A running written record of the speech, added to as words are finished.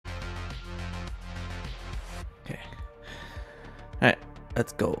Okay. Alright,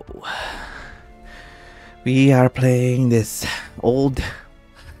 let's go. We are playing this old,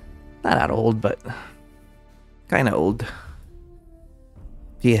 not that old, but kind of old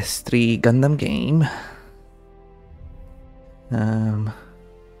PS3 Gundam game.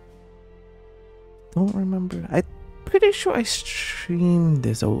 Don't remember. I'm pretty sure I streamed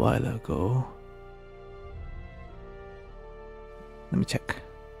this a while ago. Let me check.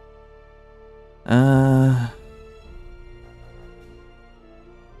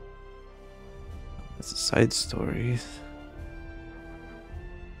 That's the side stories.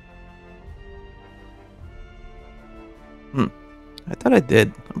 I thought I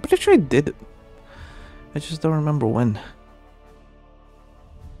did. I'm pretty sure I did. I just don't remember when.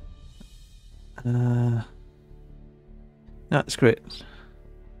 No, screw it.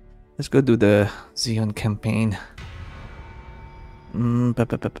 Let's go do the Zeon campaign.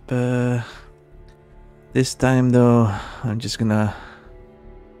 This time though, I'm just gonna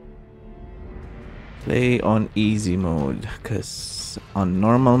play on easy mode, because on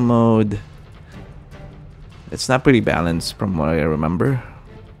normal mode it's not pretty balanced from what I remember.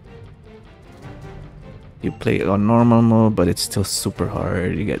 You play on normal mode, but it's still super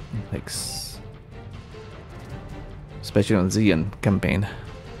hard. You get like, especially on Zeon campaign.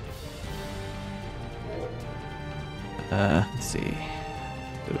 Let's see.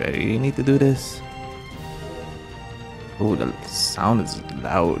 Do I really need to do this? Oh, the sound is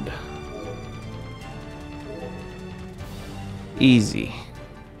loud. Easy.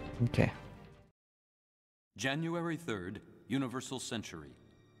 Okay. January 3rd, Universal Century,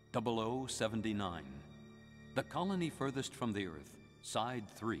 0079. The colony furthest from the Earth, Side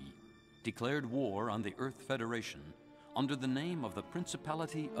 3, declared war on the Earth Federation under the name of the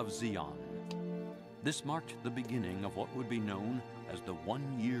Principality of Zeon. This marked the beginning of what would be known as the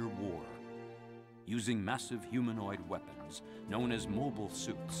One-Year War. Using massive humanoid weapons, known as mobile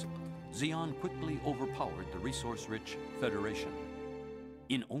suits, Zeon quickly overpowered the resource-rich Federation.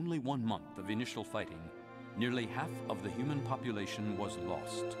 In only 1 month of initial fighting, nearly half of the human population was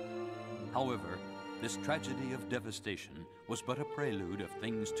lost. However, this tragedy of devastation was but a prelude of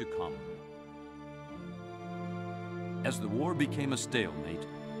things to come. As the war became a stalemate,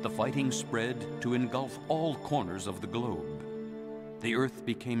 the fighting spread to engulf all corners of the globe. The Earth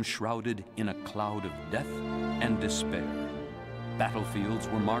became shrouded in a cloud of death and despair. Battlefields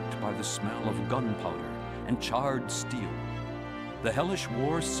were marked by the smell of gunpowder and charred steel. The hellish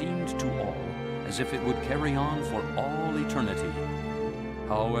war seemed to all as if it would carry on for all eternity.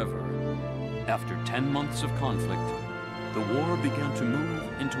 However, after 10 months of conflict, the war began to move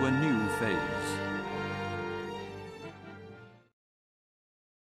into a new phase.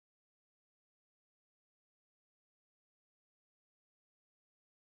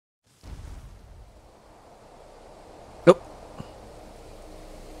 Oh.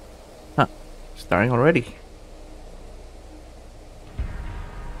 Huh. Starting already.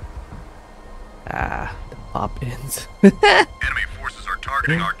 Ah, the pop-ins. Enemy forces are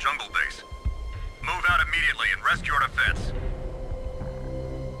targeting our jungle base. Move out immediately and rest your defense.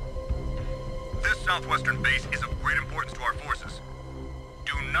 This southwestern base is of great importance to our forces.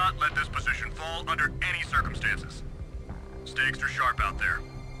 Do not let this position fall under any circumstances. Stay extra sharp out there.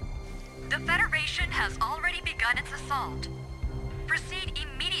 The Federation has already begun its assault. Proceed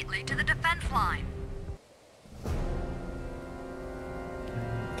immediately to the defense line.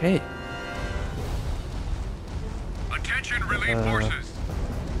 Okay. Attention, relief forces.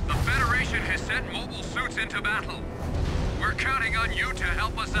 The Federation has sent mobile suits into battle. We're counting on you to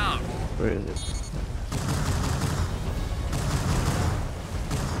help us out. Where is it?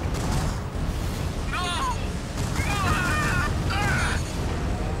 No!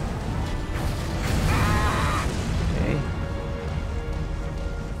 Okay.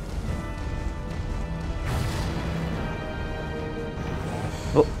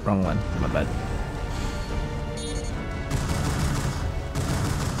 Oh, wrong one. My bad.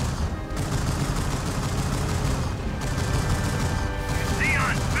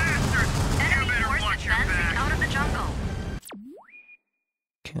 Zeon, bastards! You Enemy better force watch your advancing back. out of the jungle.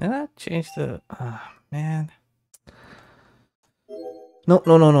 Can I change the... man. No,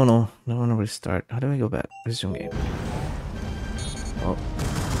 no, no, no, no. I don't want to restart. How do I go back? Resume game. Oh.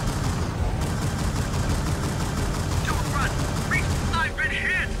 Don't run! Reese, I've been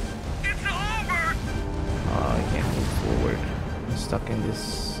hit! It's over! Oh, I can't move forward. I'm stuck in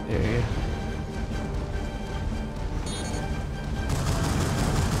this area.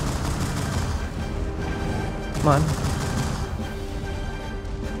 Come on.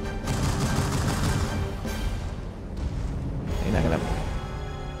 You're not gonna...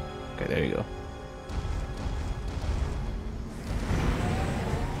 Okay, there you go.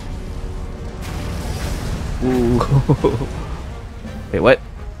 Ooh. Wait, what?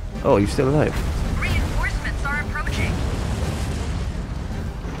 Oh, you're still alive. Reinforcements are approaching.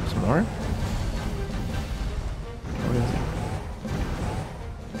 Some more? Where is it?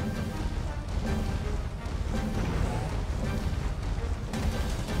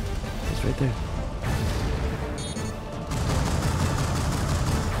 It's right there.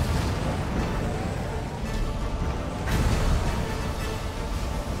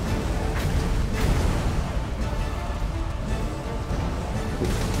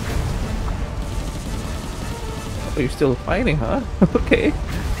 Oh, you're still fighting, huh? Okay. The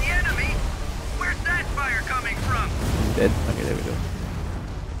enemy? Where's that fire coming from? Dead. Okay, there we go.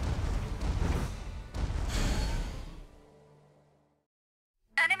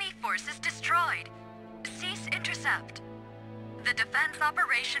 Enemy forces destroyed. Cease intercept. The defense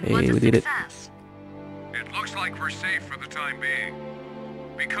operation was Hey, a we did it. success. It looks like we're safe for the time being.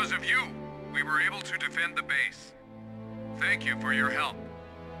 Because of you, we were able to defend the base. Thank you for your help.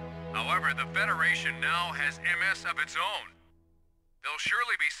 However, the Federation now has MS of its own. They'll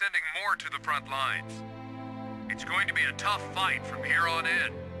surely be sending more to the front lines. It's going to be a tough fight from here on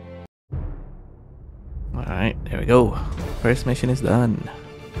in. Alright, there we go. First mission is done.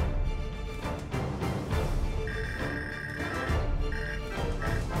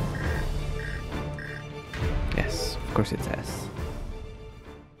 Yes, of course it's S.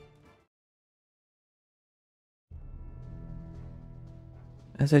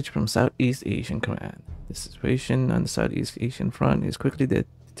 Message from Southeast Asian Command. The situation on the Southeast Asian front is quickly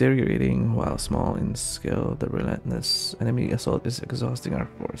deteriorating. While small in scale, the relentless enemy assault is exhausting our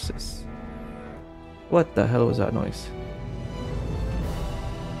forces. What the hell was that noise?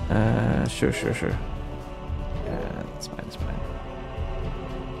 Sure. Yeah, that's fine.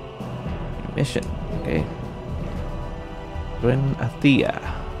 Mission, okay. Join Athea.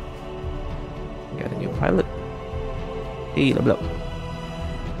 Got a new pilot. Hey, level up.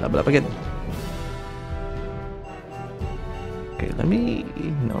 Level up again. Okay, let me...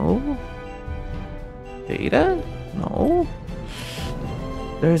 No. Data? No.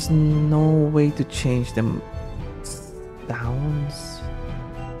 There's no way to change them sounds.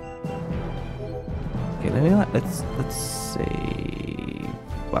 Okay, let's say...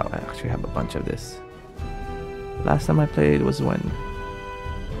 Wow, I actually have a bunch of this. Last time I played was when?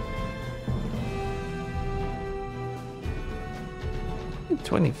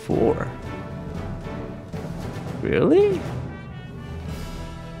 24. Really? I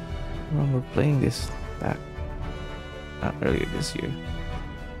remember playing this back earlier this year.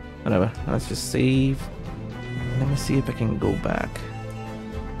 Whatever, let's just save. Let me see if I can go back.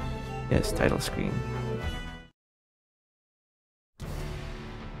 Yes, title screen.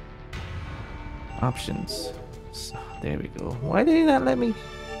 Options. So, there we go. Why did he not let me?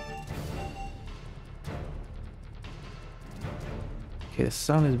 Okay, the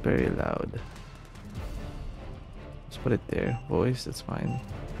sound is very loud. Let's put it there. Voice, that's fine.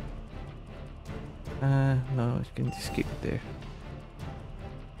 No, you can just keep it there.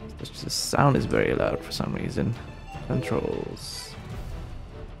 The sound is very loud for some reason. Controls.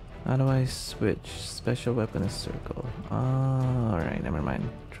 How do I switch? Special weapon is circle. Alright, never mind.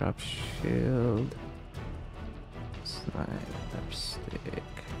 Drop shield. Sniper stick.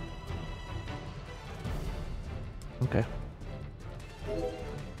 Okay.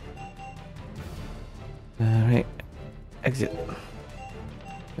 Alright. Exit.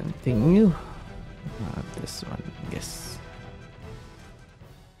 Continue. This one. Yes.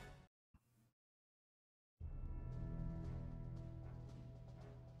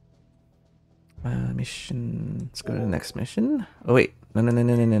 Mission. Let's go to the next mission. Oh wait,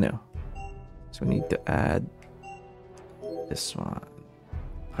 no. So we need to add this one.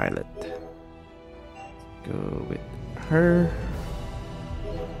 Pilot. Go with her.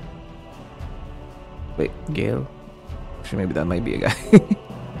 Wait, Gale. Actually, maybe that might be a guy.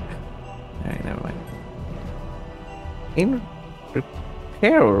 Alright, never mind. In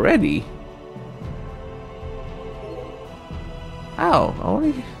repair already. Ow,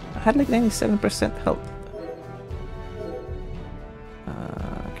 I had like 97% health.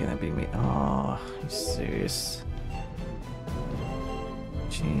 Can that be me? Oh, you serious?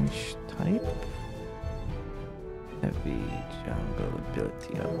 Change type? Heavy jungle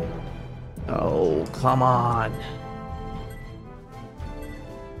ability. Oh, come on.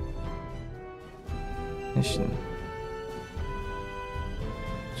 Mission.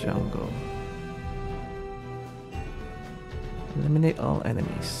 Jungle. Eliminate all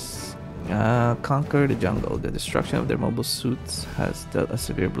enemies. Conquer the jungle. The destruction of their mobile suits has dealt a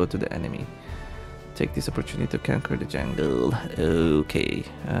severe blow to the enemy. Take this opportunity to conquer the jungle. Okay.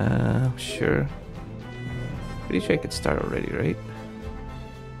 Sure. Pretty sure I could start already, right?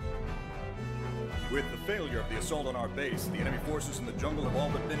 With the failure of the assault on our base, the enemy forces in the jungle have all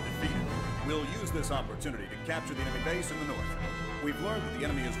but been defeated. We'll use this opportunity to capture the enemy base in the north. We've learned that the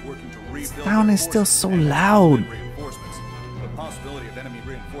enemy is working to rebuild. Sound their is still forces so and loud. Reinforcements. The possibility of enemy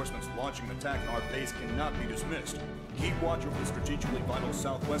reinforcements launching an attack on our base cannot be dismissed. Keep watch over the strategically vital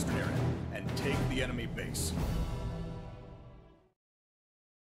southwestern area and take the enemy base.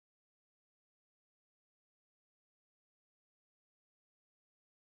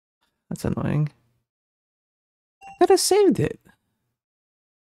 That's annoying. I thought I saved it.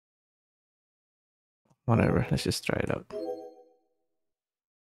 Whatever, let's just try it out.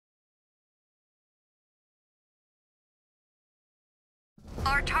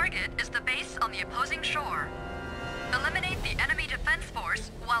 Our target is the base on the opposing shore. Eliminate the enemy defense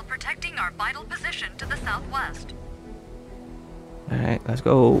force while protecting our vital position to the southwest. Alright, let's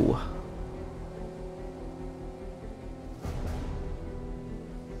go.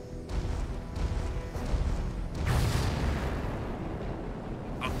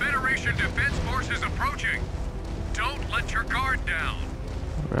 A Federation defense force is approaching. Don't let your guard down.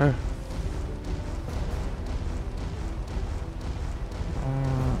 Alright.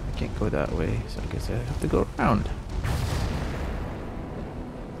 I can't go that way, so I guess I have to go around.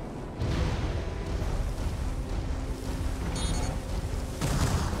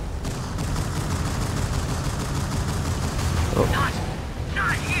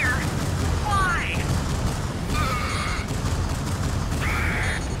 Not here. Why?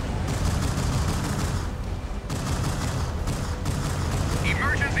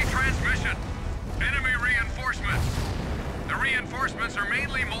 Emergency transmission. Enemy reinforcements. The reinforcements are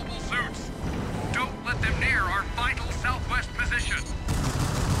mainly mobile suits. Don't let them near our vital southwest position.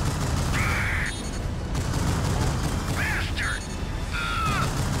 Bastard!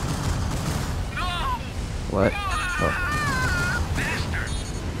 No! What? No! Oh. Bastard!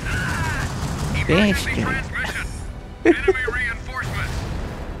 Bastard. Emergency transmission. Enemy reinforcements.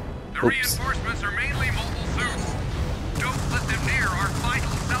 The Oops. reinforcements are mainly mobile suits. Don't let them near our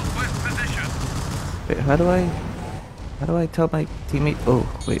vital southwest position. Wait, how do I tell my teammate? Oh,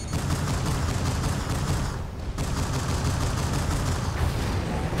 wait.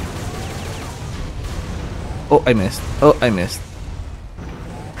 Oh, I missed. Oh, I missed.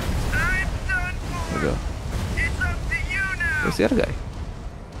 I'm done for. There we go. It's up to you now. Where's the other guy?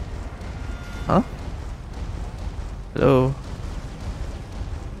 Huh? Hello?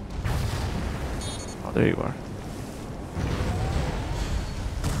 Oh, there you are.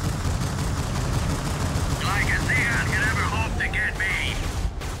 Like a Zeon can ever hope to get me.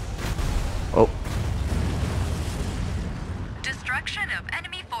 Oh, Destruction of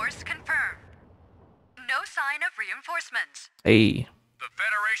enemy force confirmed. No sign of reinforcements. hey. The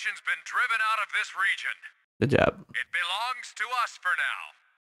Federation's been driven out of this region. Good job. It belongs to us for now.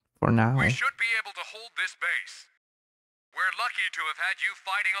 For now. We should be able to hold this base. We're lucky to have had you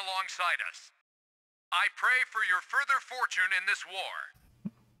fighting alongside us. I pray for your further fortune in this war.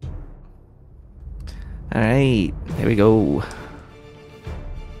 Alright, here we go.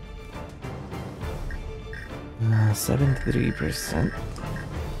 73%.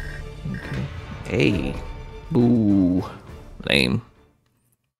 Okay. Hey. Boo. Lame.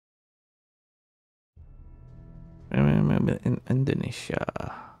 In Indonesia.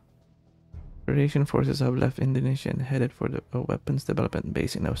 Federation forces have left Indonesia and headed for the weapons development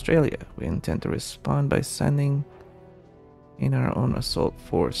base in Australia. We intend to respond by sending in our own assault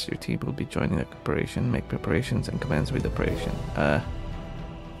force. Your team will be joining the operation. Make preparations and commence with the operation.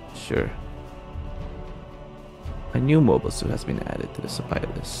 Sure. A new mobile suit has been added to the supply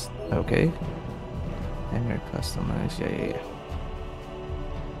list. Okay. Hangar customized. Yeah.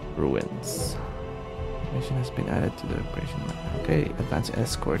 Ruins. Mission has been added to the operation. Okay. Advanced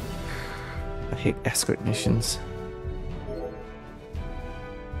escort. I hate escort missions.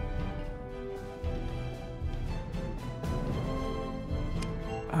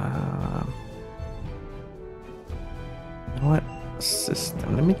 You know what?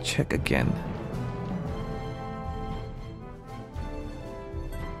 System. Let me check again.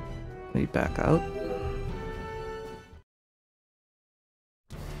 Let me back out.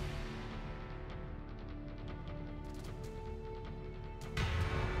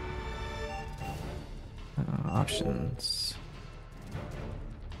 Options.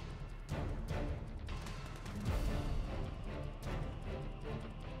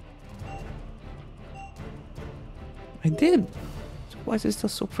 I did. So why is it still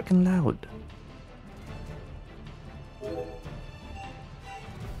so freaking loud?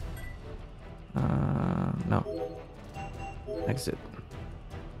 No. Exit.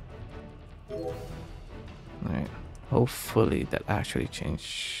 Alright. Hopefully that actually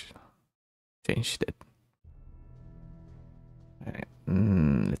changed it. Alright,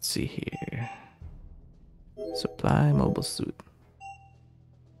 let's see here. Supply mobile suit.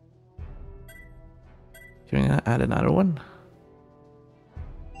 Can we add another one?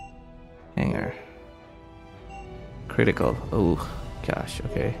 Hanger. Critical. Oh gosh,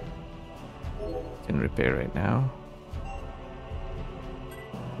 okay. Can repair right now.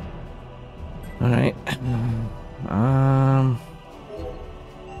 Alright.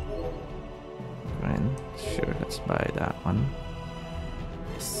 Fine. Sure, let's buy that one.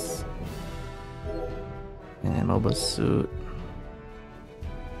 Yes. And mobile suit.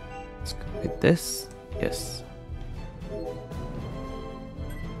 Let's go with this. Yes.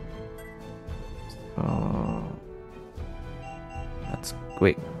 Oh. That's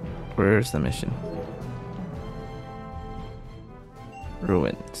wait. Where's the mission?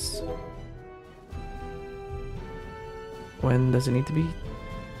 Ruins. When does it need to be?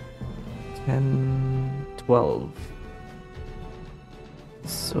 10, 12.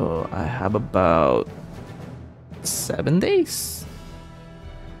 So I have about 7 days,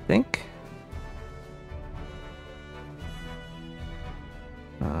 I think.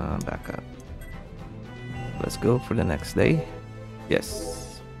 Back up. Let's go for the next day.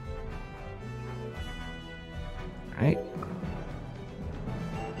 Yes. Alright.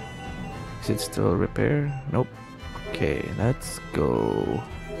 Is it still repair? Nope. Okay, let's go.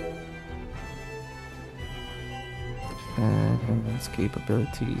 Defense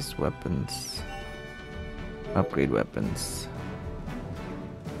capabilities, weapons. Upgrade weapons.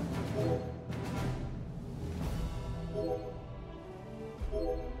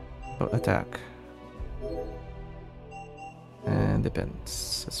 Oh, attack. And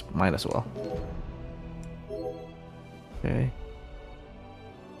defense. Might as well. Okay.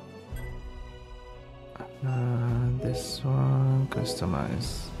 This one,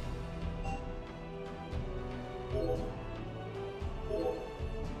 customize.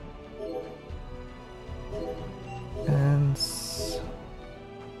 And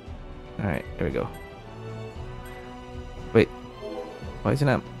alright, there we go. Wait, why isn't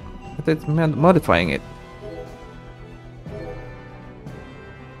that? I thought it's modifying it.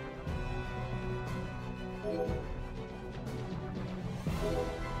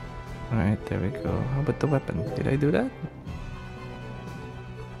 Alright, there we go. How about the weapon? Did I do that?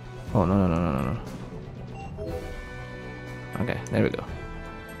 Oh, no. Okay, there we go.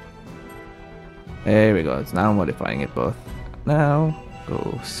 There we go. It's now modifying it both. Now,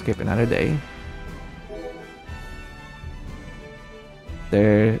 go skip another day.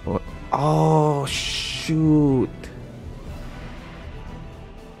 There. Oh, shoot.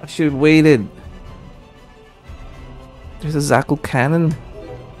 I should have waited. There's a Zaku cannon.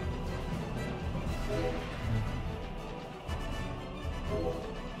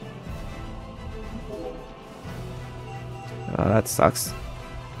 Oh, that sucks.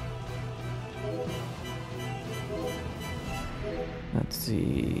 Let's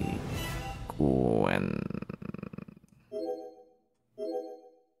see. Gwen.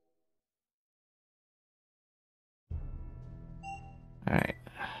 Alright.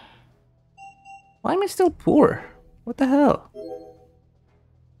 Why am I still poor? What the hell?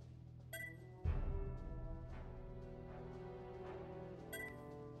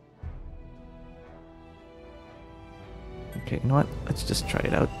 Okay, you know what? Let's just try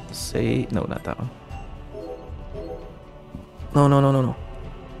it out. Say no, not that one. No.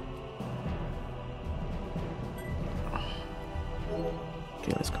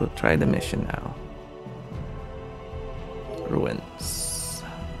 Okay, let's go try the mission now. Ruins.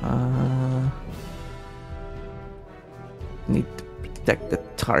 Need to protect the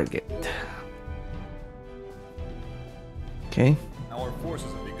target. Okay. Our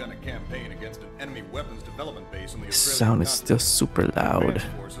forces have begun a campaign against an enemy weapons development base on the The Australian sound is still super loud.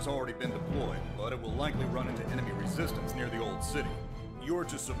 Advance force has already been deployed, but it will likely run into enemy resistance near the old city. You're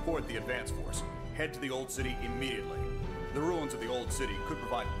to support the advance force. Head to the old city immediately. The ruins of the old city could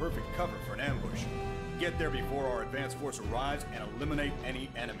provide perfect cover for an ambush. Get there before our advance force arrives and eliminate any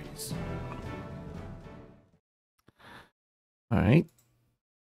enemies. Alright.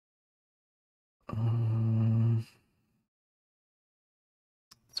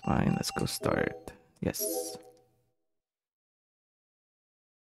 It's fine. Let's go start. Yes.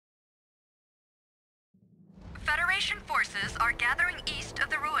 Federation forces are gathering east of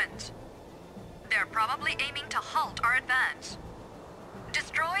the ruins. They're probably aiming to halt our advance.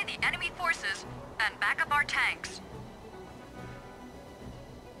 Destroy the enemy forces and back up our tanks.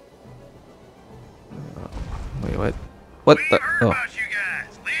 Wait, what? What We the? heard Oh. about you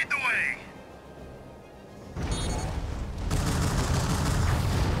guys. Lead the way.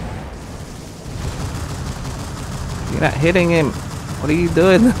 You're not hitting him. What are you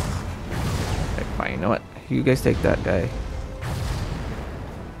doing? Okay, fine, you know what? You guys take that guy.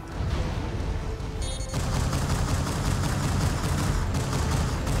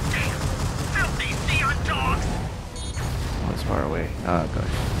 Filthy Zeon dogs! Oh, it's far away. Oh, gosh.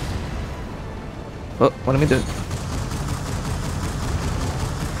 Oh, what am I doing?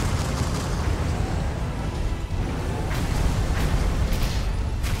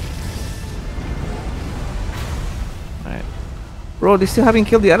 Alright. Bro, they still haven't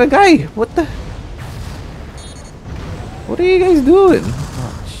killed the other guy. What the? What are you guys doing?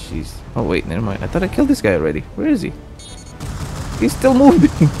 Oh, jeez. Oh, wait, never mind. I thought I killed this guy already. Where is he? He's still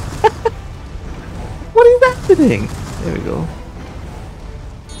moving. What is happening? There we go.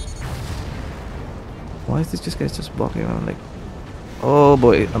 Why is this guy just walking around like... Oh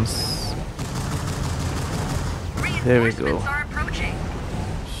boy, there we go. Are approaching.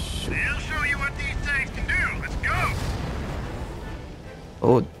 Shoot. They'll show you what these tanks can do. Let's go!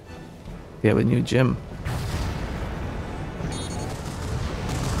 Oh, we have a new gym.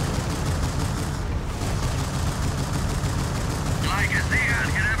 Like a Zeon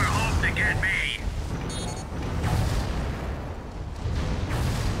can ever hope to get me.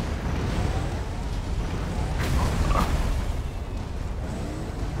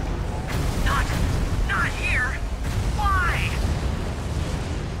 Not here. Why?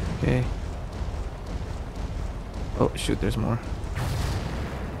 Okay. Oh shoot, there's more.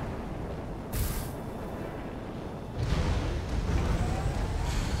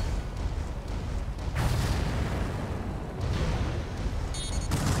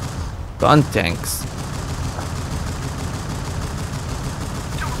 Gun tanks.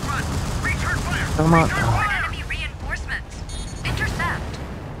 Don't run. Return fire. Come on. Return fire. Enemy reinforcements. Intercept.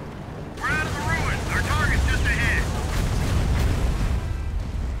 We're out of the ruins. Our target's just ahead.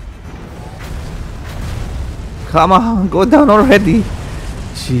 Come on, go down already.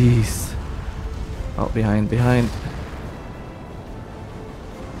 Jeez. Oh, behind.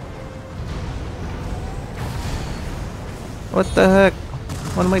 What the heck?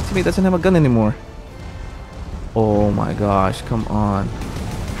 One of my teammates doesn't have a gun anymore. Oh my gosh, come on.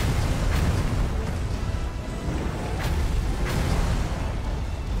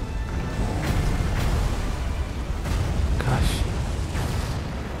 Gosh.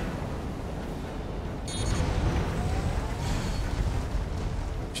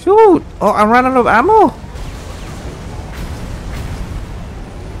 Shoot! Oh, I ran out of ammo.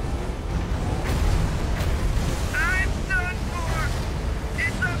 I'm done for.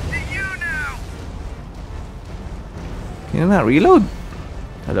 It's up to you now. Can you not reload?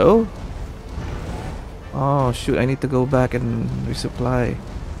 Hello? Oh shoot, I need to go back and resupply.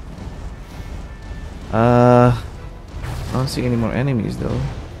 I don't see any more enemies though.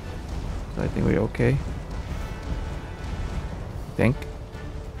 So I think we're okay. I think.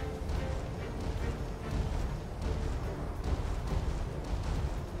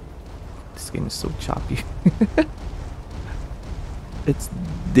 This game is so choppy. It's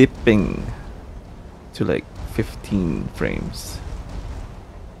dipping to like 15 frames.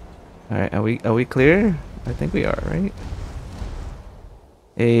 Alright, are we clear? I think we are, right?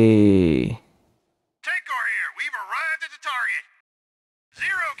 Hey. Tankor here. We've arrived at the target.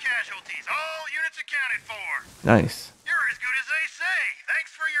 0 casualties. All units accounted for. Nice. You're as good as they say.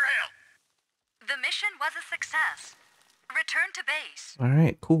 Thanks for your help. The mission was a success. Return to base.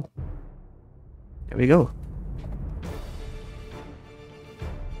 Alright, cool. There we go.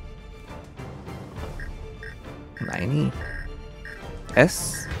 $90.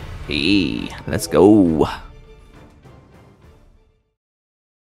 S. Hey, let's go.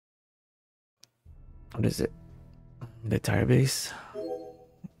 What is it? The tire base.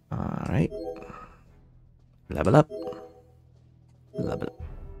 Alright. Level up. Level up.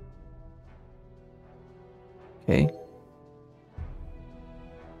 Okay.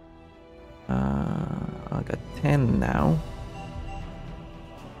 I got 10 now.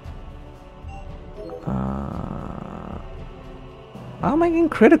 How am I getting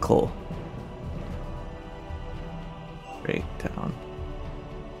critical? Breakdown.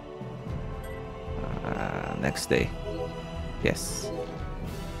 Next day. Yes.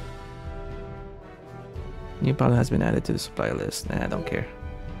 New problem has been added to the supply list. Nah, I don't care.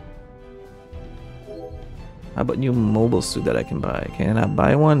 How about new mobile suit that I can buy? Can I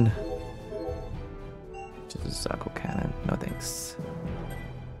buy one? Just a Zako cannon. No thanks.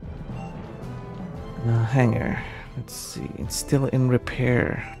 Hanger. Let's see. It's still in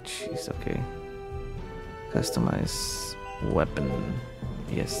repair. Jeez, okay. Customize weapon.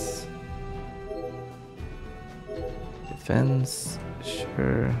 Yes. Defense.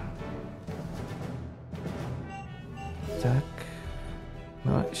 Sure. attack?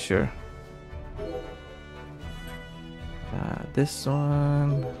 Not sure. This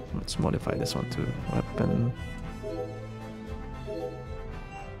one. Let's modify this one to weapon.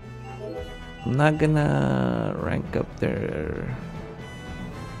 I'm not gonna rank up their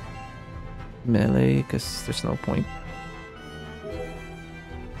melee because there's no point.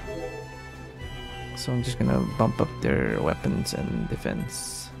 So I'm just gonna bump up their weapons and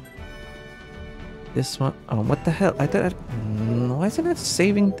defense. This one, oh, what the hell? I thought, why isn't it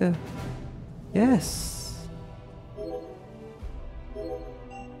saving the? Yes.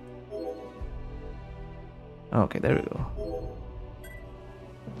 Okay, there we go.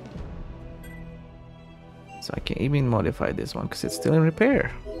 So I can't even modify this one because it's still in repair.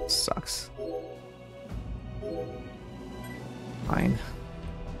 Sucks. Fine.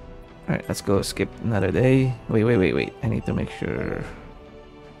 Alright, let's go skip another day. Wait. I need to make sure.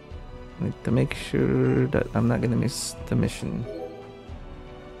 That I'm not gonna miss the mission.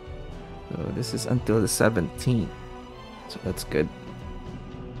 So this is until the 17th. So that's good.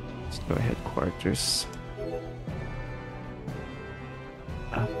 Let's go headquarters.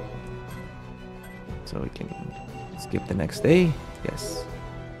 So we can skip the next day. Yes.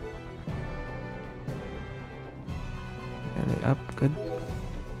 Melee up, good.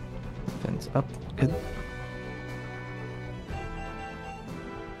 Defense up, good.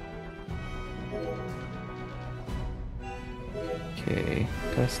 Okay,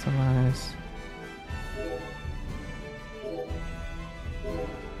 customize.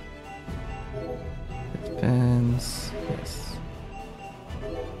 Defense, yes.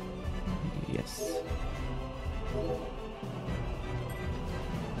 Yes.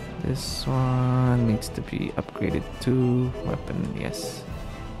 This one needs to be upgraded to weapon, yes.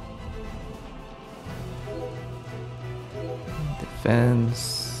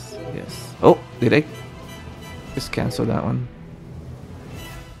 Defense, yes. Oh, did I just cancel that one?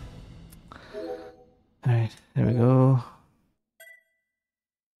 Alright, there we go.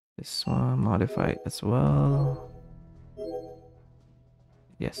 This one modified as well.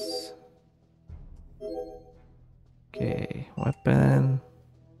 Yes. Okay, weapon.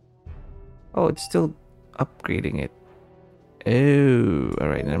 Oh, it's still upgrading it. Oh,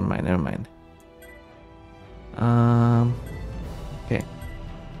 alright, never mind. Okay.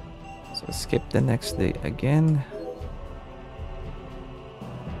 So skip the next day again.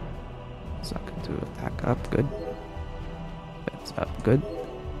 So I can do attack up, good. That's up, good.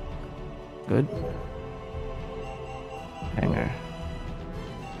 Good. Hanger.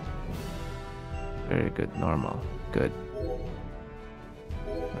 Very good, normal, good.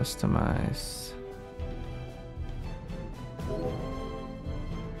 Customize.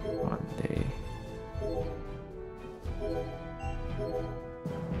 1 day.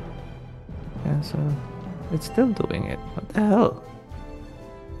 Yeah, so it's still doing it. What the hell?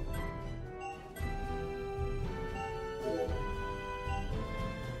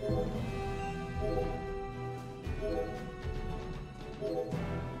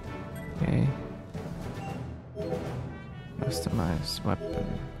 Okay. Customize weapon.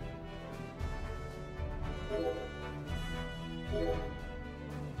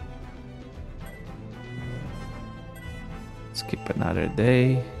 Skip another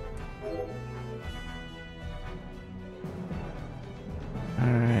day.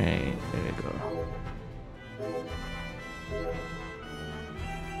 Alright, there we go.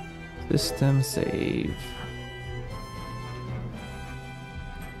 System save.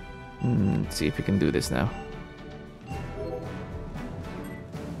 Let's see if we can do this now.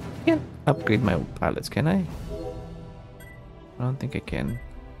 Can't upgrade my pilots, can I? I don't think I can.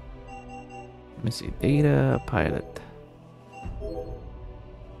 Let me see. Data pilot.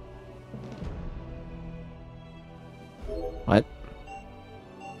 What?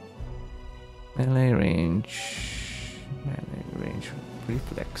 Melee range.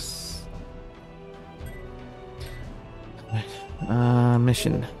 Reflex.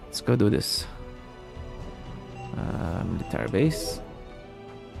 Mission. Let's go do this. Military base.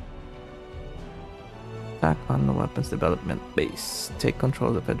 Attack on the weapons development base. Take control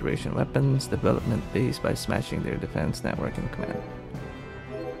of the Federation weapons development base by smashing their defense network and command.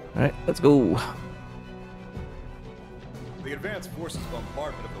 Alright, let's go. The Advanced Forces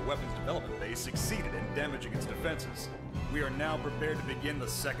bombardment of the weapons development base succeeded in damaging its defenses. We are now prepared to begin the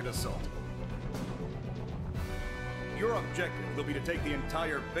second assault. Your objective will be to take the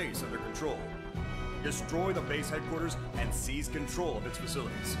entire base under control. Destroy the base headquarters and seize control of its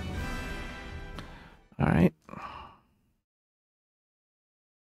facilities. Alright.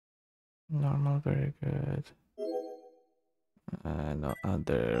 Normal, very good. No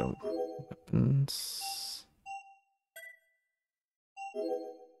other weapons.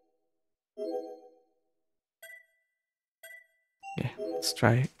 Yeah, let's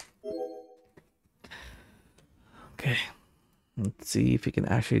try it. Okay, let's see if we can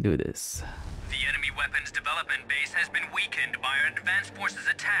actually do this. The enemy weapons development base has been weakened by our advanced forces'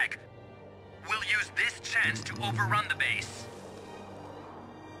 attack. We'll use this chance to overrun the base.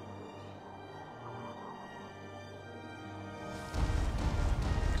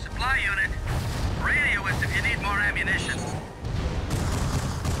 Supply unit, radio us if you need more ammunition.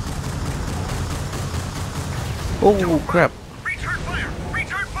 Oh crap! Return fire!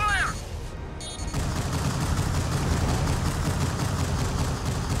 Return fire!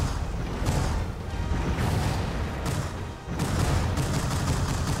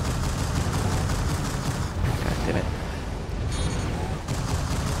 God damn it!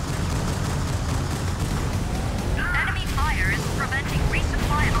 Enemy fire is preventing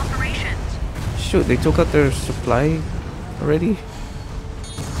resupply operations. Shoot, they took out their supply already.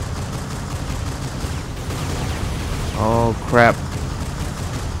 Oh crap!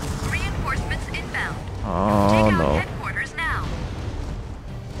 Reinforcements inbound. Oh Take out no! headquarters now.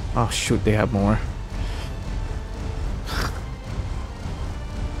 Oh shoot, they have more.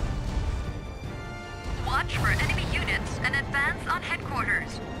 Watch for enemy units and advance on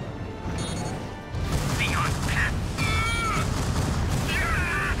headquarters. Zeon, pass!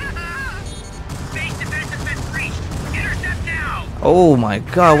 Base defense has been breached! Intercept now! Oh my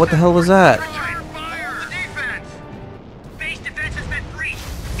god, what the hell was that? Return fire! The defense! Base defense has been breached!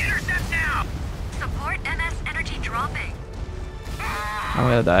 Intercept now! Support MS energy dropping. I'm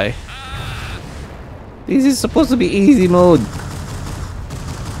gonna die. This is supposed to be easy mode. Like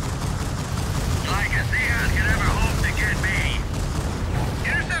a Zeon can ever hope to get me!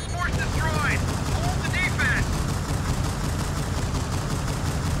 Intercept force destroyed! Hold the defense!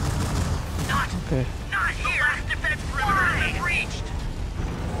 Okay. Not here! The last defense perimeter has been breached!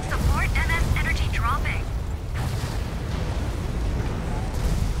 Support MS energy dropping.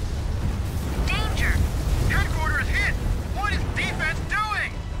 Danger! Headquarters hit! What is defense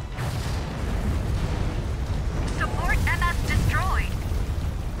doing? Support MS destroyed.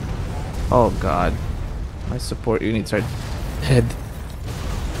 Oh god. My support units are dead.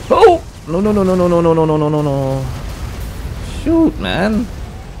 Oh! No no no no no no no no no no no no. Shoot, man.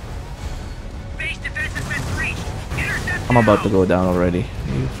 Base defense has been breached! Intercept I'm about to now! go down already.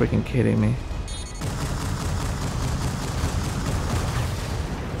 Are you freaking kidding me?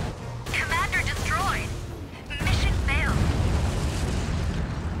 Commander destroyed. Mission failed.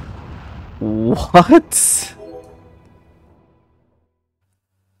 What?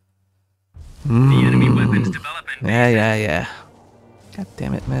 The enemy weapons development Yeah. God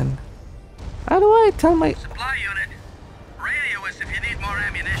damn it, man. How do I tell my... supply unit. Radio us if you need more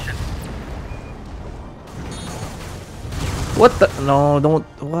ammunition. What the... No, don't...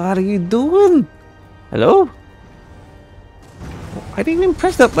 What are you doing? Hello? I didn't even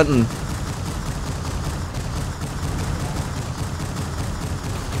press that button.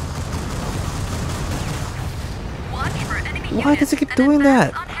 Watch for enemy Why does it keep units doing and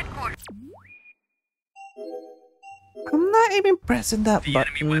advance that? on headquarters. I'm not even pressing that The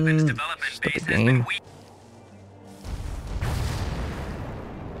enemy weapons button. development Stupid base has been game. weak.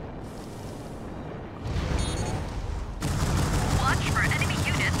 Watch for enemy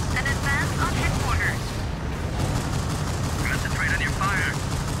units and advance on headquarters. Concentrate on your fire.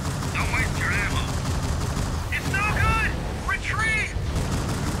 Don't waste your ammo. It's no good! Retreat!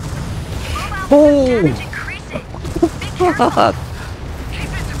 Mobile Oh! damage increasing. Be careful. Fuck.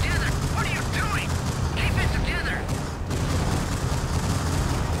 Keep it together! What are you doing? Keep it together!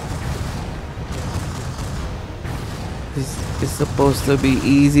 This is supposed to be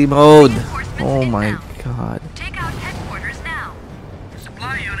easy mode. Oh my god. Take out headquarters now.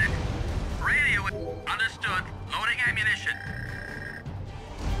 Supply unit. Radio it. Understood. Loading ammunition.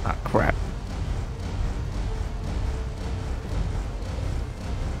 Ah, crap.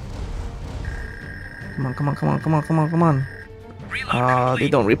 Come on. Reload Ah, they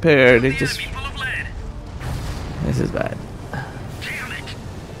complete. don't repair. They The just... enemy full of lead. This is bad. Damn it!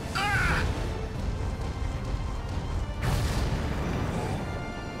 Ah!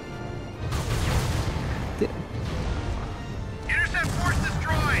 Intercept force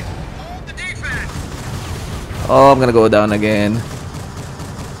destroyed. Hold the defense. Oh, I'm gonna go down again.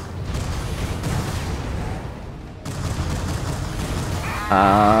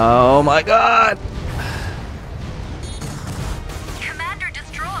 Oh my god! Commander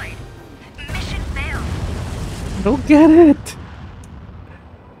destroyed. Mission failed. I don't get it!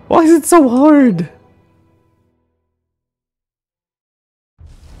 Why is it so hard?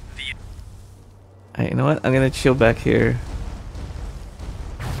 Hey, you know what? I'm gonna chill back here.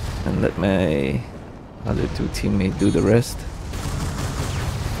 And let my other two teammates do the rest.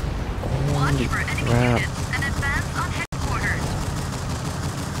 Watch Holy for enemy crap. units and advance on headquarters.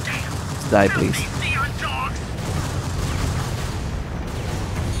 Let's die, please. Zeon dogs!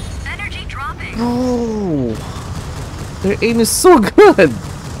 Energy dropping. No! Their aim is so good!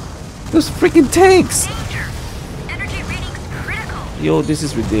 Those freaking tanks! Danger. Energy readings critical. Yo, this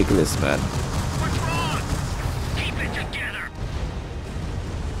is ridiculous, man. What's wrong? Keep it together!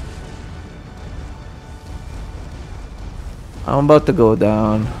 I'm about to go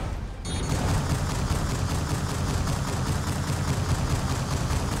down.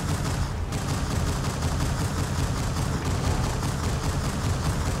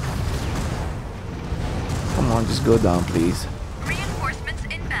 Come on, just go down, please. Reinforcements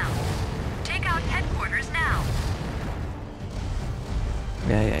inbound. Take out headquarters now.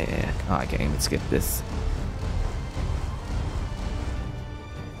 Yeah. Oh, I can't even skip this.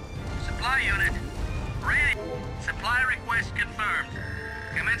 Supply unit. Ready. Supply request confirmed.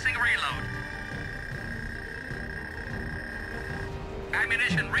 Commencing reload.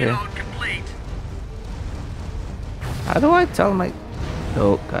 Ammunition reload complete. How do I tell my...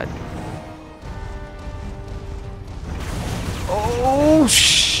 Oh, God. Oh,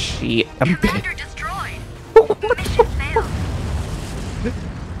 shit. I'm Commander destroyed. Mission failed.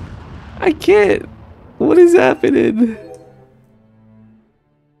 I can't. What is happening?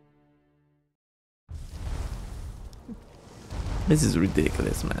 This is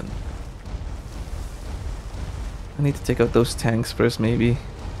ridiculous, man. I need to take out those tanks first, maybe.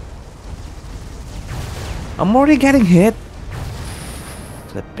 I'm already getting hit.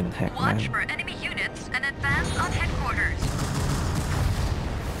 Flippin' heck, Watch man. for enemy units and advance on headquarters.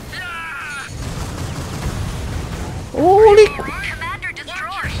 Holy... Commander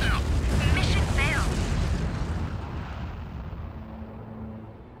destroyed. Mission failed.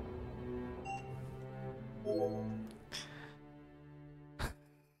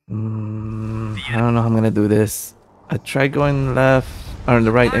 I don't know how I'm gonna do this. I tried going left, or on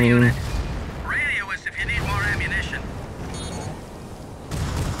the right, I mean. Radio us if you need more ammunition.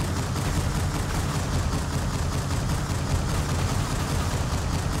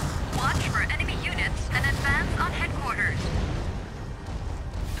 Watch for enemy units and advance on headquarters.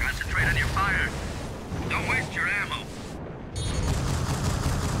 Concentrate on your fire. Don't waste your ammo.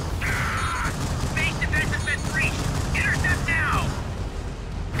 Base defense has been breached. Intercept now.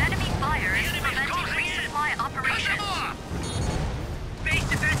 Enemy fire is Enemy's preventing closing in. resupply Cut them operations. off. Base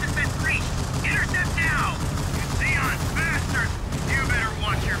defense has been breached. Intercept now. Zeon bastards. You better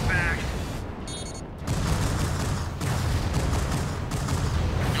watch your back.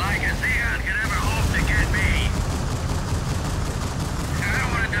 Like a Zeon could ever hope to get me. I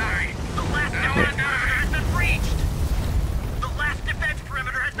don't want to die. The last defense perimeter has been breached. The last defense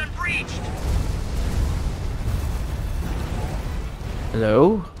perimeter has been breached.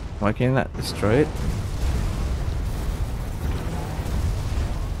 Hello? Why can't I destroy it?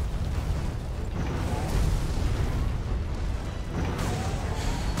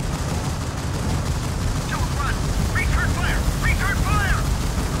 Don't run. Return fire. Return fire.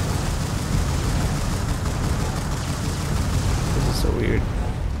 This is so weird.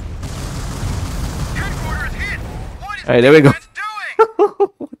 Headquarters hit. What is Alright, there we go. defense doing?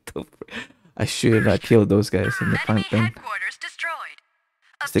 What the I should have not killed those guys in the Enemy front thing. headquarters destroyed.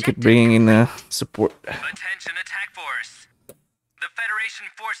 They keep Objective bringing in support. Attention attack force. The Federation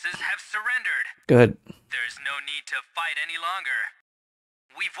forces have surrendered. Good. There's no need to fight any longer.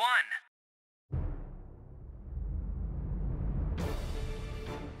 We've won.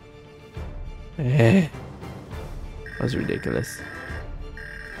 That was ridiculous.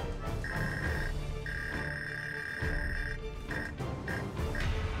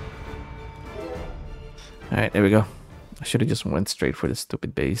 Alright, there we go. I should have just went straight for the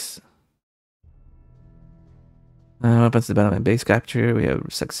stupid base. Weapons development base capture. We have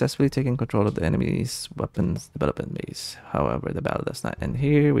successfully taken control of the enemy's weapons development base. However, the battle does not end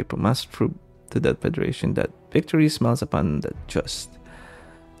here. We must prove to the Federation that victory smiles upon the just.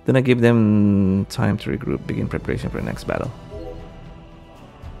 Do not give them time to regroup. Begin preparation for the next battle.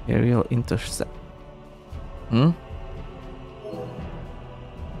 Aerial intercept.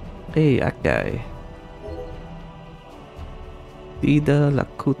 Hey, that guy. Dida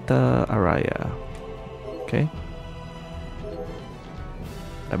Lakuta Araya. Okay.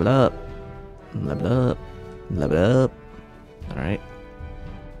 Level up. Level up. Level up. Alright.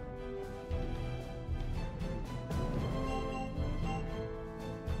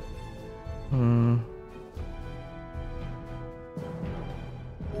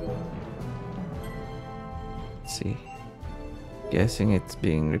 Let's see. Guessing it's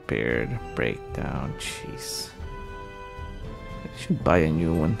being repaired. Breakdown. Jeez. I should buy a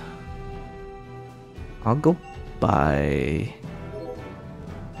new one. I'll go buy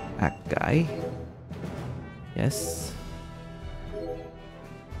a guy. Yes.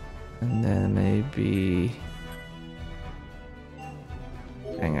 And then maybe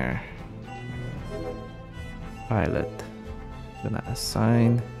hanger. Pilot. Gonna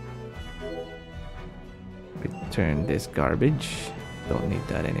assign. Return this garbage. Don't need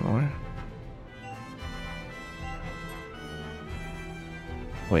that anymore.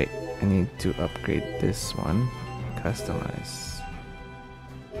 Wait, I need to upgrade this one. Customize.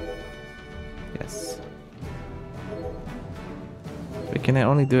 Yes. Wait, can I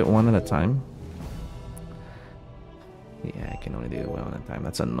only do it one at a time? Yeah, I can only do it one at a time.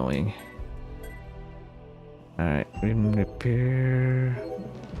 That's annoying. Alright, repair.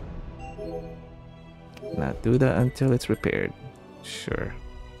 Not do that until it's repaired. Sure.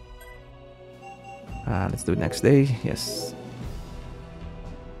 Let's do it next day. Yes.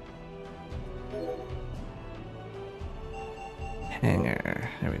 Hanger.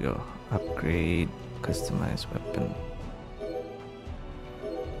 There we go. Upgrade. Customize weapon.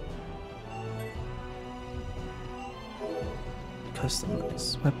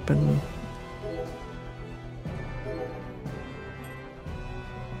 Customize weapon.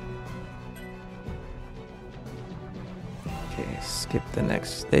 Skip the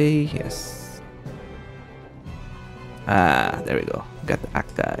next day. Yes. There we go. Got the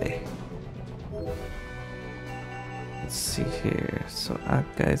Akai. Let's see here. So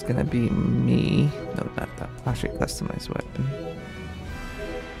Akai is gonna be me. No, not that. Actually, customize weapon.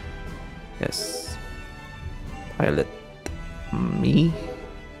 Yes. Pilot. Me.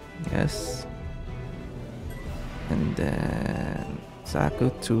 Yes. And then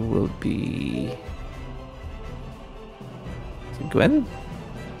Zaku 2 will be Gwen?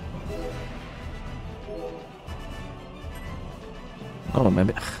 Oh,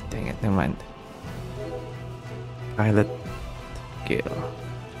 maybe. Ugh, dang it, never mind. Pilot Gale.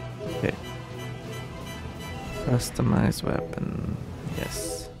 Okay. Customize weapon.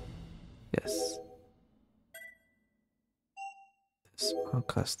 Yes. Yes. This one,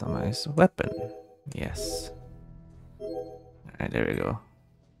 customize weapon. Yes. Alright, there we go.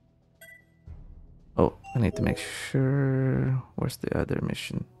 Oh, I need to make sure. Where's the other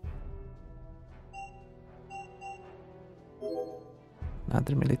mission?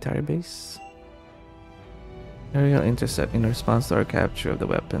 Another military base. Aerial intercept. In response to our capture of the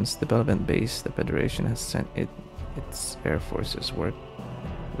weapons development base, the Federation has sent its air forces work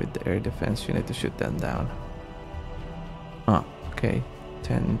with the air defense unit to shoot them down. Oh, okay.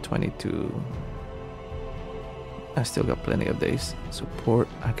 10/22. I still got plenty of days. Support.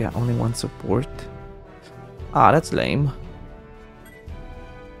 I got only one support. Ah, that's lame.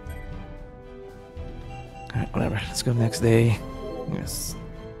 Alright, whatever. Let's go next day. Yes.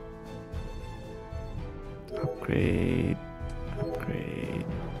 Upgrade. Upgrade.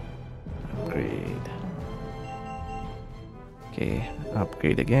 Upgrade. Okay,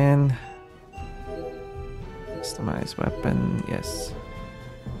 upgrade again. Customize weapon. Yes.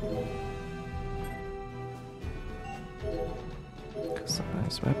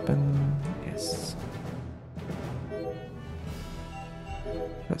 Customize weapon. Yes.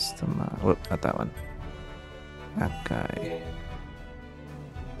 Customize. Whoop, not that one. That guy.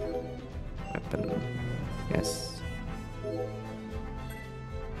 Weapon. Yes.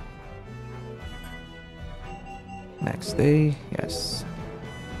 Next day. Yes.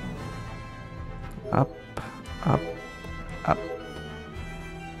 Up. Up. Up.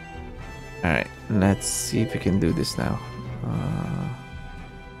 Alright. Let's see if we can do this now.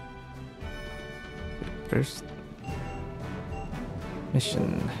 First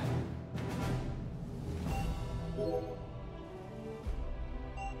mission.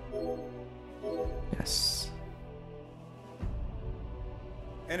 Yes.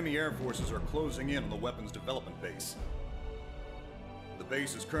 Enemy air forces are closing in on the weapons development base. The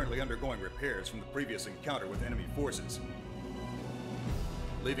base is currently undergoing repairs from the previous encounter with enemy forces,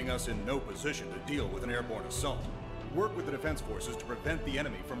 leaving us in no position to deal with an airborne assault. Work with the defense forces to prevent the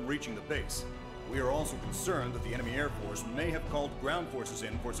enemy from reaching the base. We are also concerned that the enemy air force may have called ground forces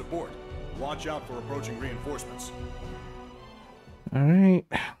in for support. Watch out for approaching reinforcements. Alright.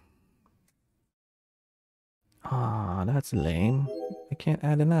 Ah, that's lame. I can't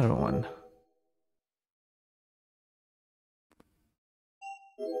add another one.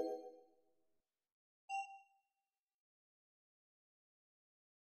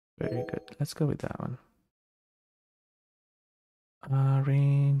 Very good. Let's go with that one.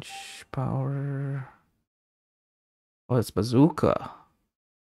 Range, power. Oh, it's bazooka.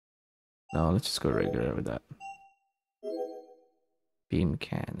 No, let's just go regular with that. Beam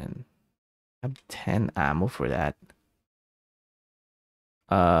cannon. I have 10 ammo for that.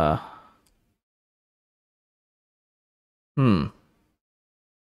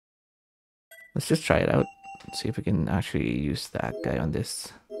 Let's just try it out. See if we can actually use that guy on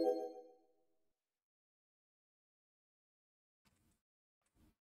this.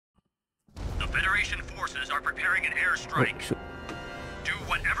 The Federation forces are preparing an airstrike. Oh, shoot. Do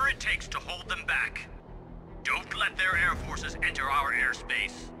whatever it takes to hold them back. Don't let their air forces enter our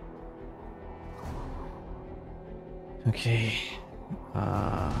airspace. Okay.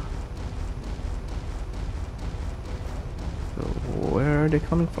 So where are they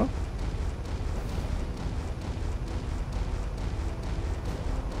coming from?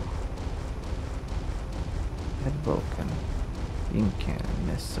 Head Vulcan. Beam cannon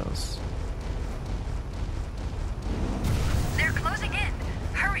missiles. They're closing in.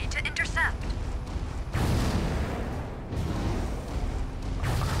 Hurry to intercept.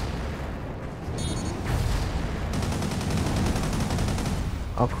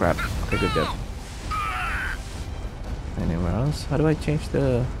 Oh crap. Okay, good job. Anywhere else? How do I change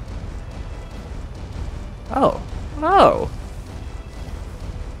the... Oh! No!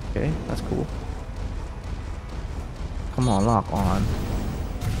 Okay, that's cool. Come on, lock on.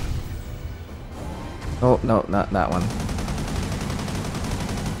 Oh, no, not that one.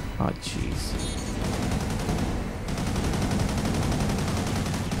 Oh, jeez.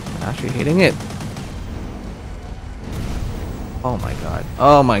 Actually hitting it. Oh my god.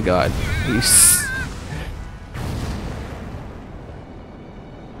 Oh my god. He's...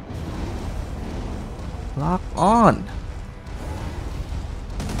 Lock on.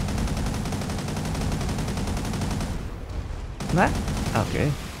 That? Okay. I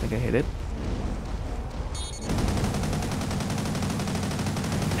think I hit it.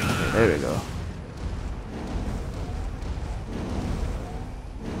 Okay, there we go.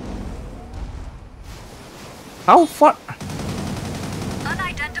 How far?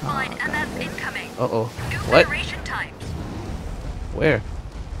 Unidentified MS incoming. Uh-oh. New What? Federation types. Where?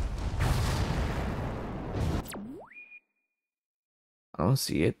 I don't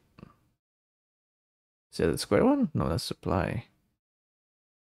see it. Is that the square one? No, that's supply.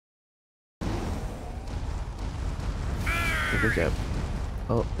 Okay, good job.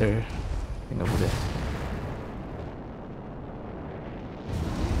 Oh, there. Thing over there.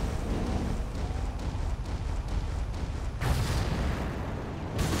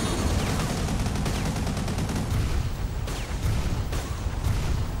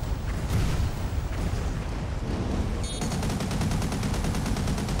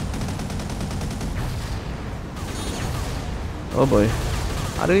 Oh boy.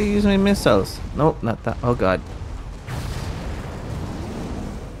 How do you use my missiles? Nope, not that. Oh god.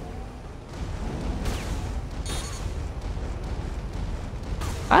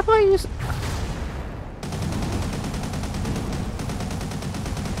 How do I use...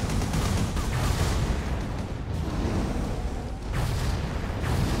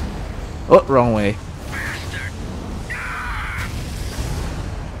 Oh, wrong way.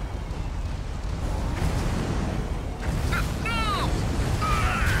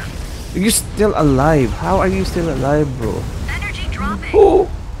 You're still alive. How are you still alive, bro? Energy dropping. Oh!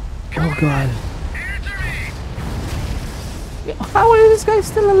 Oh god. How is this guy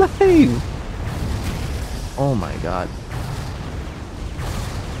still alive? Oh my god.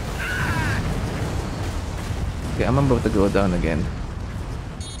 Okay, I'm about to go down again.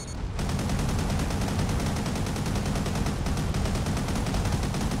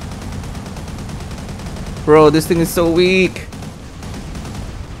 Bro, this thing is so weak.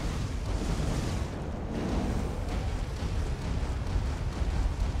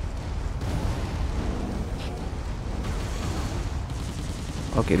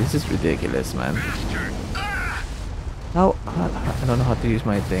 Okay, this is ridiculous, man. How I don't know how to use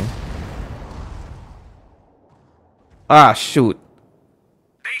my thing. Ah, shoot.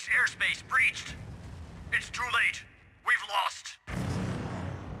 Base airspace breached. It's too late. We've lost.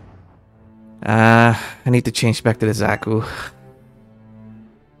 I need to change back to the Zaku.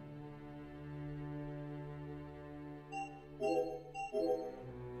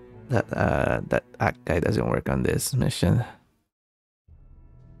 That act guy doesn't work on this mission.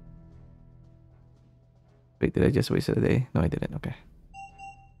 Wait, did I just waste a day? No, I didn't. Okay.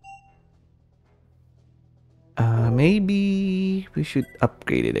 Maybe we should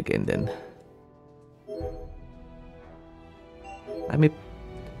upgrade it again then. Let me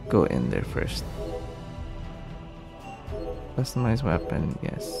go in there first. Customize weapon,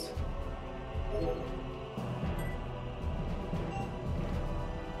 yes.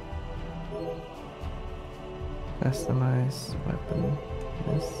 Customize weapon.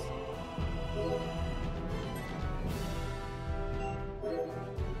 Yes.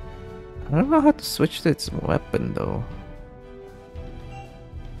 I don't know how to switch to its weapon though.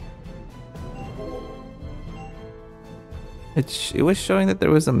 It was showing that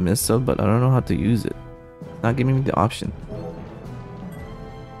there was a missile, but I don't know how to use it. It's not giving me the option.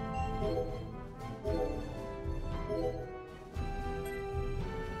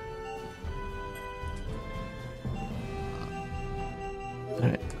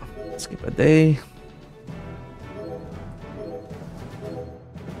 Alright, skip a day.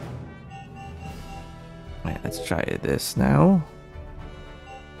 Alright, let's try this now.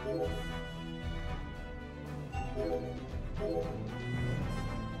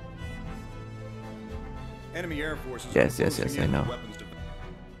 Enemy air forces. Yes, are yes, yes, closing I in know. with weapons to-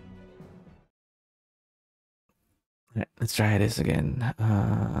 Alright, let's try this again.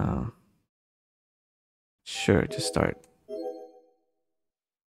 Sure, just start.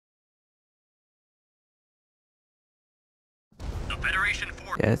 The Federation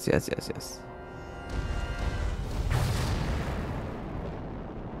force. Yes, yes, yes, yes.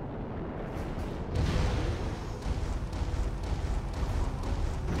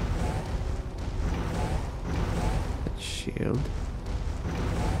 Shield.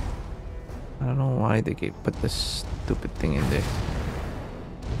 I don't know why they put this stupid thing in there.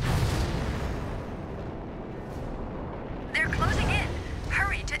 They're closing in.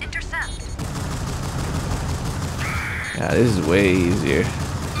 Hurry to intercept. Yeah, this is way easier.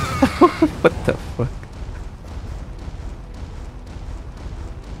 What the fuck?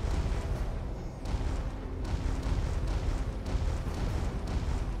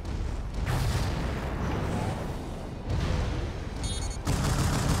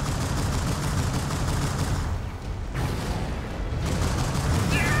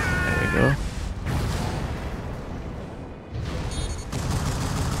 There we go.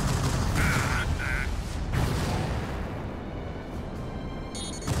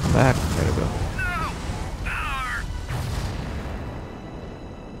 Come back. There we go.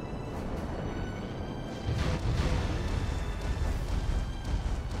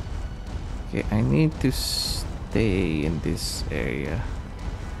 Okay, I need to stay in this area.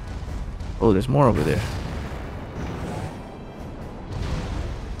 Oh, there's more over there.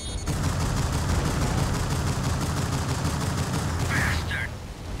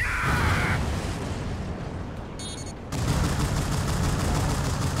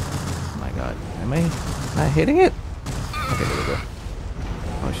 Oh my god, am I not hitting it? Okay, there we go.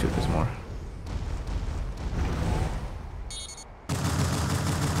 Oh shoot, there's more.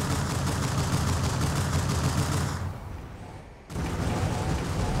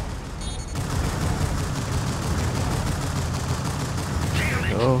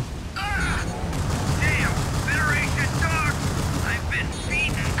 Go. Damn! Federation dogs! I've been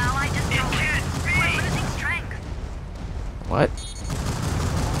beaten! Ally destroyed. can't be! We're losing strength. What?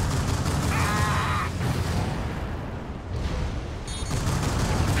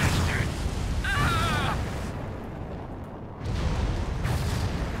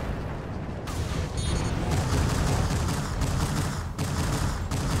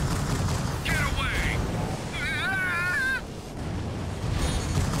 Get away!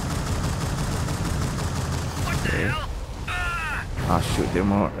 What the hell? Oh shoot, there's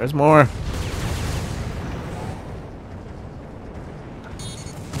more. There's more.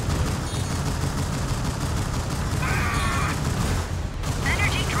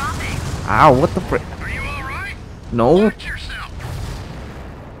 Energy dropping. Ow, what the frick? Are you alright? No. Watch yourself!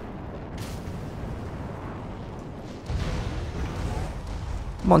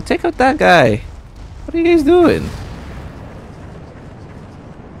 Come on, take out that guy. What are you guys doing?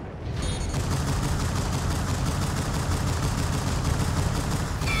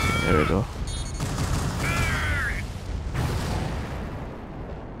 There we go.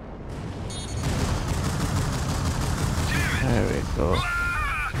 There we go.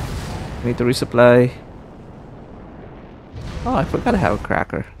 Need to resupply. Oh, I forgot to have a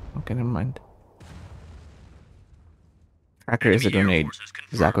cracker. Okay, never mind. Cracker is a grenade.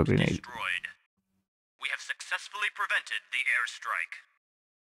 Zaco grenade. Destroyed. We have successfully prevented the airstrike.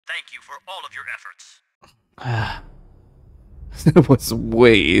 Thank you for all of your efforts. It was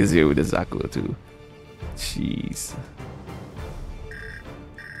way easier with the Zaco too. Jeez.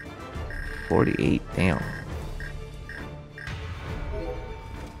 48, damn.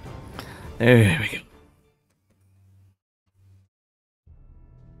 There we go.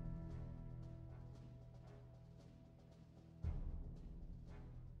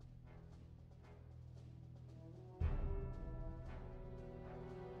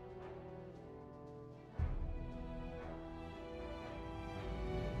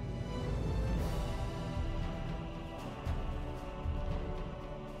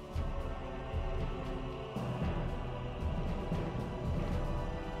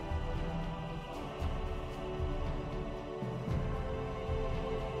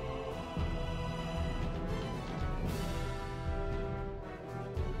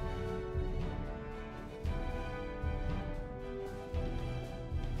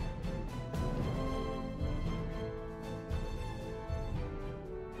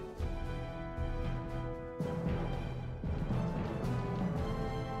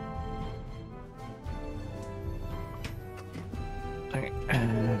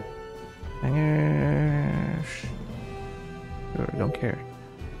 Alright. Hangers. Sure, don't care.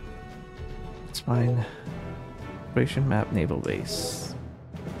 It's fine. Operation map, naval base.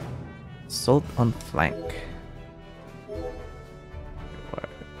 Assault on flank.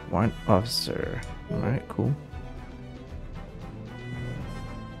 Warrant officer. Alright, cool.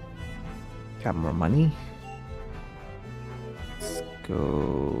 Got more money. Let's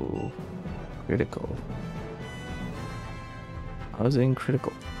go. Critical. Housing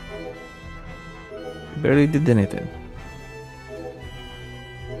critical. Barely did anything.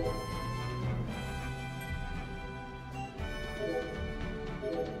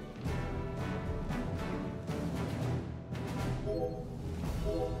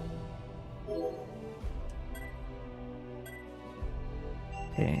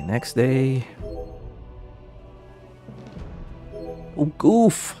 Okay, next day. Oh,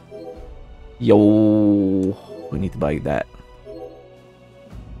 goof! Yo, we need to buy that.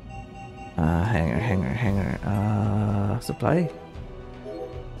 Hanger. Supply.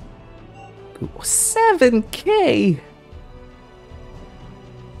 Ooh, 7K.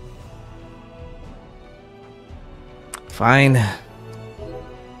 Fine.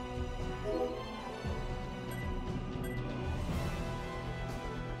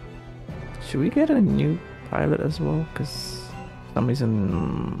 Should we get a new pilot as well? Because for some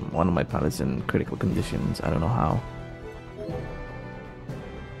reason one of my pilots in critical conditions. I don't know how.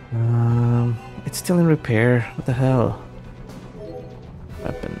 It's still in repair. What the hell?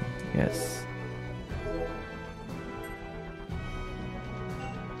 Weapon. Yes.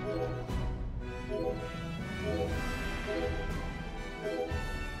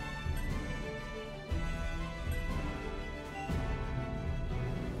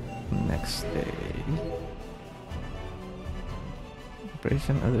 Next day.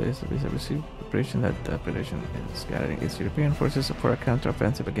 Operation other is received operation that the operation is gathering its European forces for a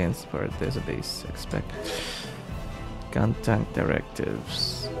counter-offensive against where there's a base. Expect gun tank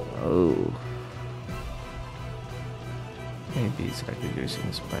directives. Oh. Maybe selected using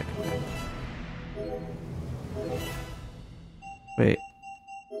the spy command. Wait.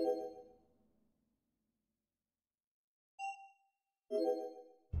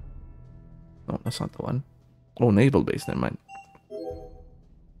 No, that's not the one. Oh, naval base, never mind.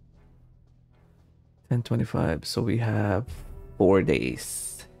 10:25, so we have 4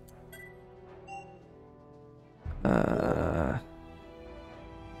 days.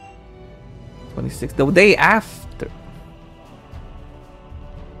 26, the day after.